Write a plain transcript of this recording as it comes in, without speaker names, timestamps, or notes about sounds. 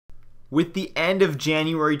With the end of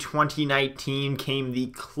January 2019 came the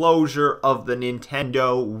closure of the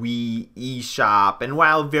Nintendo Wii eShop, and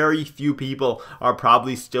while very few people are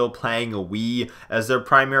probably still playing a Wii as their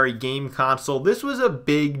primary game console, this was a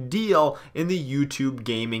big deal in the YouTube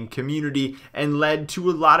gaming community and led to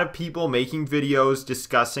a lot of people making videos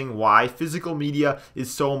discussing why physical media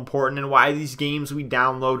is so important and why these games we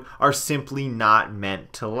download are simply not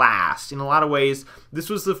meant to last. In a lot of ways, this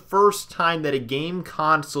was the first time that a game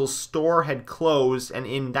console store had closed, and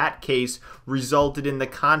in that case resulted in the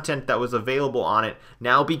content that was available on it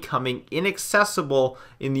now becoming inaccessible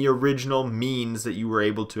in the original means that you were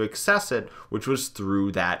able to access it, which was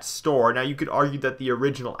through that store. Now you could argue that the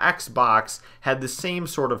original Xbox had the same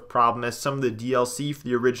sort of problem, as some of the DLC for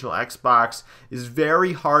the original Xbox is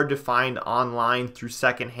very hard to find online through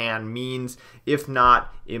secondhand means, if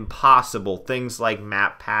not impossible. Things like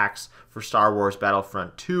map packs for Star Wars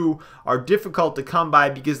Battlefront 2 are difficult to come by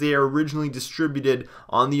because they are originally distributed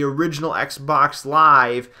on the original Xbox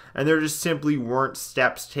Live, and there just simply weren't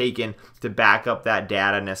steps taken to back up that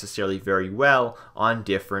data necessarily very well on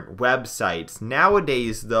different websites.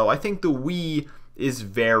 Nowadays, though, I think the Wii is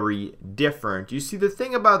very different. You see, the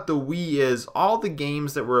thing about the Wii is all the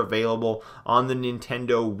games that were available on the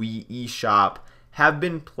Nintendo Wii eShop have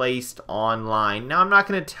been placed online. Now, I'm not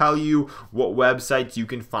going to tell you what websites you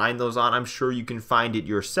can find those on. I'm sure you can find it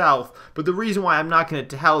yourself. But the reason why I'm not going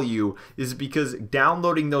to tell you is because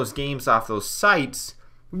downloading those games off those sites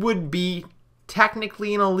would be,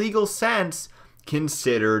 technically in a legal sense,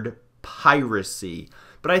 considered piracy.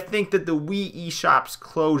 But I think that the Wii eShop's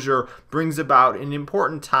closure brings about an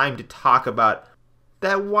important time to talk about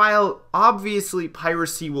that while obviously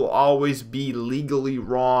piracy will always be legally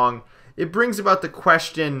wrong, it brings about the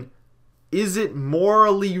question, is it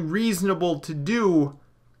morally reasonable to do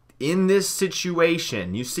in this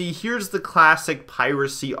situation? You see, here's the classic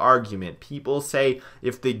piracy argument. People say,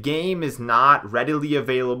 if the game is not readily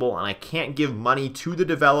available and I can't give money to the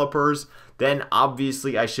developers, then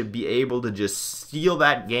obviously I should be able to just steal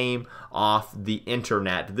that game off the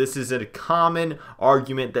internet. This is a common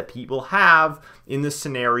argument that people have in the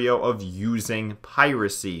scenario of using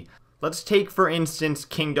piracy. Let's take, for instance,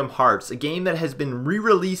 Kingdom Hearts, a game that has been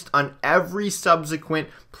re-released on every subsequent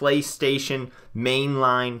PlayStation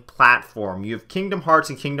mainline platform. You have Kingdom Hearts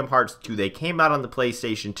and Kingdom Hearts 2. They came out on the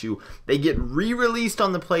PlayStation 2. They get re-released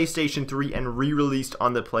on the PlayStation 3 and re-released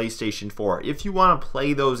on the PlayStation 4. If you want to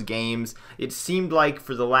play those games, it seemed like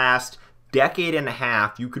for the last decade and a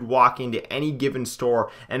half, you could walk into any given store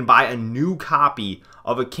and buy a new copy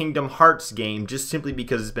of a Kingdom Hearts game just simply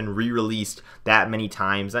because it's been re-released that many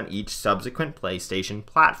times on each subsequent PlayStation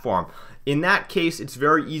platform. In that case, it's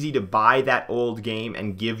very easy to buy that old game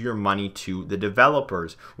and give your money to the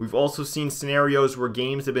developers. We've also seen scenarios where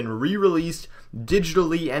games have been re-released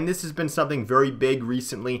digitally, and this has been something very big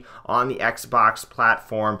recently on the Xbox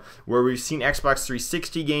platform, where we've seen Xbox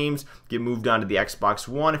 360 games get moved on to the Xbox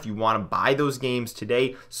One. If you want to buy those games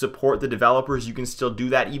today, support the developers, you can still do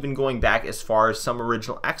that, even going back as far as some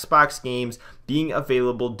original Xbox games being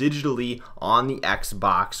available digitally on the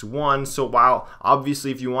Xbox One. So while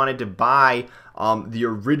obviously if you wanted to buy the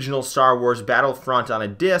original Star Wars Battlefront on a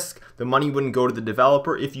disc, the money wouldn't go to the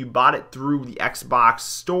developer. If you bought it through the Xbox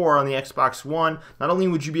store on the Xbox One, not only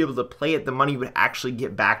would you be able to play it, the money would actually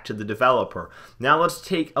get back to the developer. Now let's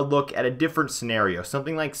take a look at a different scenario,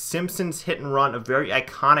 something like Simpsons Hit and Run, a very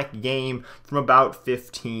iconic game from about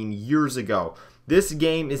 15 years ago. This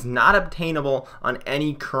game is not obtainable on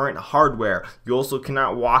any current hardware. You also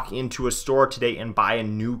cannot walk into a store today and buy a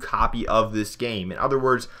new copy of this game. In other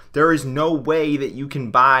words, there is no way that you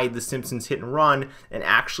can buy The Simpsons Hit and Run and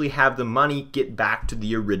actually have the money get back to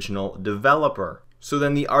the original developer. So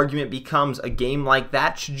then the argument becomes, a game like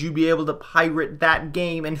that, should you be able to pirate that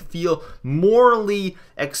game and feel morally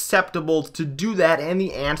acceptable to do that? And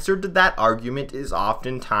the answer to that argument is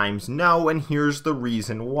oftentimes no, and here's the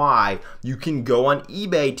reason why. You can go on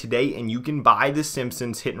eBay today and you can buy The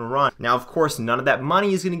Simpsons Hit and Run. Now, of course, none of that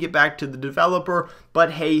money is going to get back to the developer,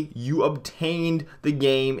 but hey, you obtained the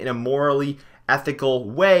game in a morally ethical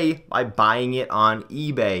way by buying it on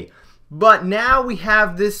eBay. But now we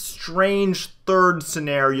have this strange third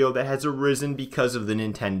scenario that has arisen because of the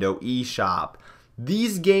Nintendo eShop.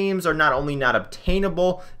 These games are not only not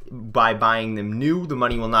obtainable by buying them new, the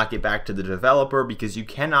money will not get back to the developer because you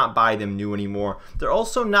cannot buy them new anymore. They're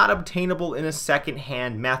also not obtainable in a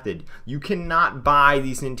second-hand method. You cannot buy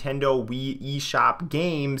these Nintendo Wii eShop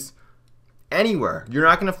games anywhere. You're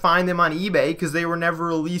not going to find them on eBay because they were never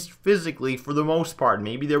released physically for the most part.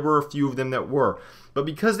 Maybe there were a few of them that were. But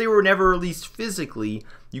because they were never released physically,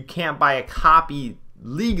 you can't buy a copy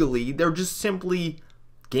legally. They're just simply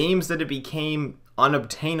games that it became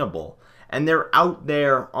unobtainable. And they're out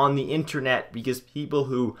there on the internet because people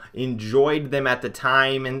who enjoyed them at the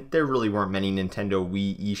time, and there really weren't many Nintendo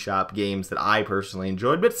Wii eShop games that I personally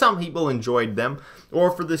enjoyed, but some people enjoyed them,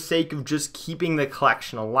 or for the sake of just keeping the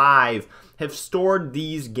collection alive, have stored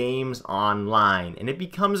these games online. And it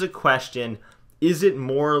becomes a question, is it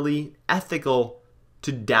morally ethical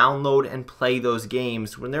to download and play those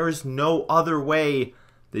games when there is no other way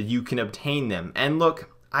that you can obtain them? And look,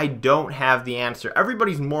 I don't have the answer.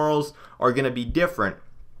 Everybody's morals are going to be different,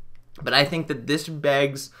 but I think that this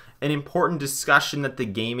begs an important discussion that the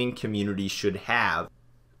gaming community should have.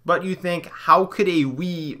 But you think, how could a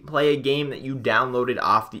Wii play a game that you downloaded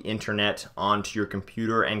off the internet onto your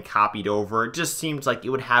computer and copied over? It just seems like it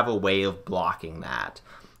would have a way of blocking that.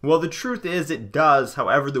 Well, the truth is it does.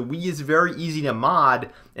 However, the Wii is very easy to mod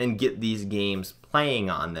and get these games playing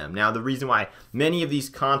on them. Now, the reason why many of these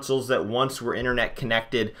consoles that once were internet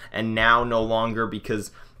connected and now no longer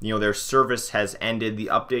because their service has ended, the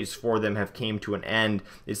updates for them have came to an end.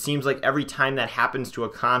 It seems like every time that happens to a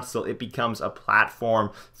console, it becomes a platform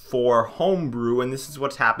for homebrew, and this is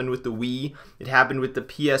what's happened with the Wii. It happened with the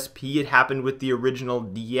PSP. It happened with the original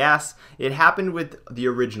DS. It happened with the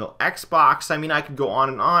original Xbox. I mean, I could go on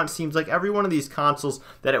and on. It seems like every one of these consoles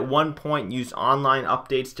that at one point used online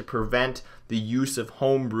updates to prevent the use of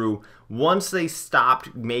homebrew, once they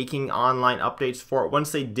stopped making online updates for it,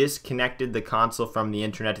 once they disconnected the console from the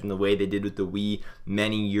internet in the way they did with the Wii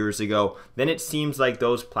many years ago, then it seems like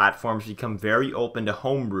those platforms become very open to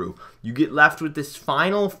homebrew. You get left with this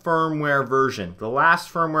final firmware version. The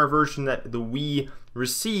last firmware version that the Wii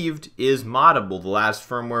received is moddable. The last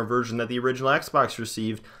firmware version that the original Xbox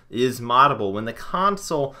received is moddable. When the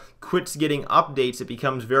console quits getting updates, it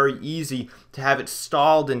becomes very easy to have it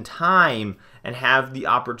stalled in time and have the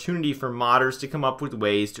opportunity for modders to come up with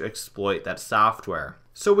ways to exploit that software.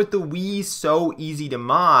 So with the Wii so easy to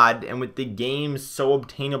mod and with the games so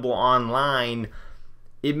obtainable online,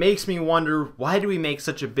 it makes me wonder, why do we make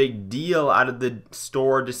such a big deal out of the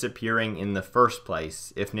store disappearing in the first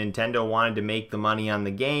place? If Nintendo wanted to make the money on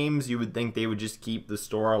the games, you would think they would just keep the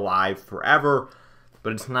store alive forever,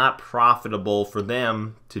 but it's not profitable for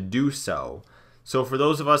them to do so. So for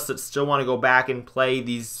those of us that still want to go back and play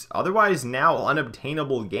these otherwise now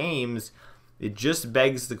unobtainable games, it just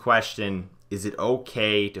begs the question, is it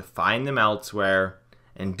okay to find them elsewhere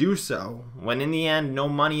and do so when in the end no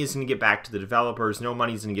money is going to get back to the developers, no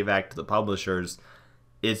money is going to get back to the publishers?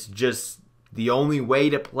 It's just the only way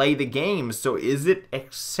to play the games. So is it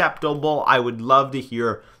acceptable? I would love to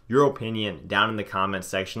hear your opinion down in the comments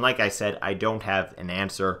section. Like I said, I don't have an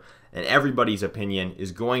answer, and everybody's opinion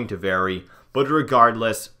is going to vary, but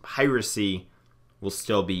regardless, piracy will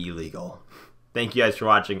still be illegal. Thank you guys for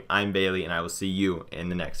watching. I'm Bailey, and I will see you in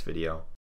the next video.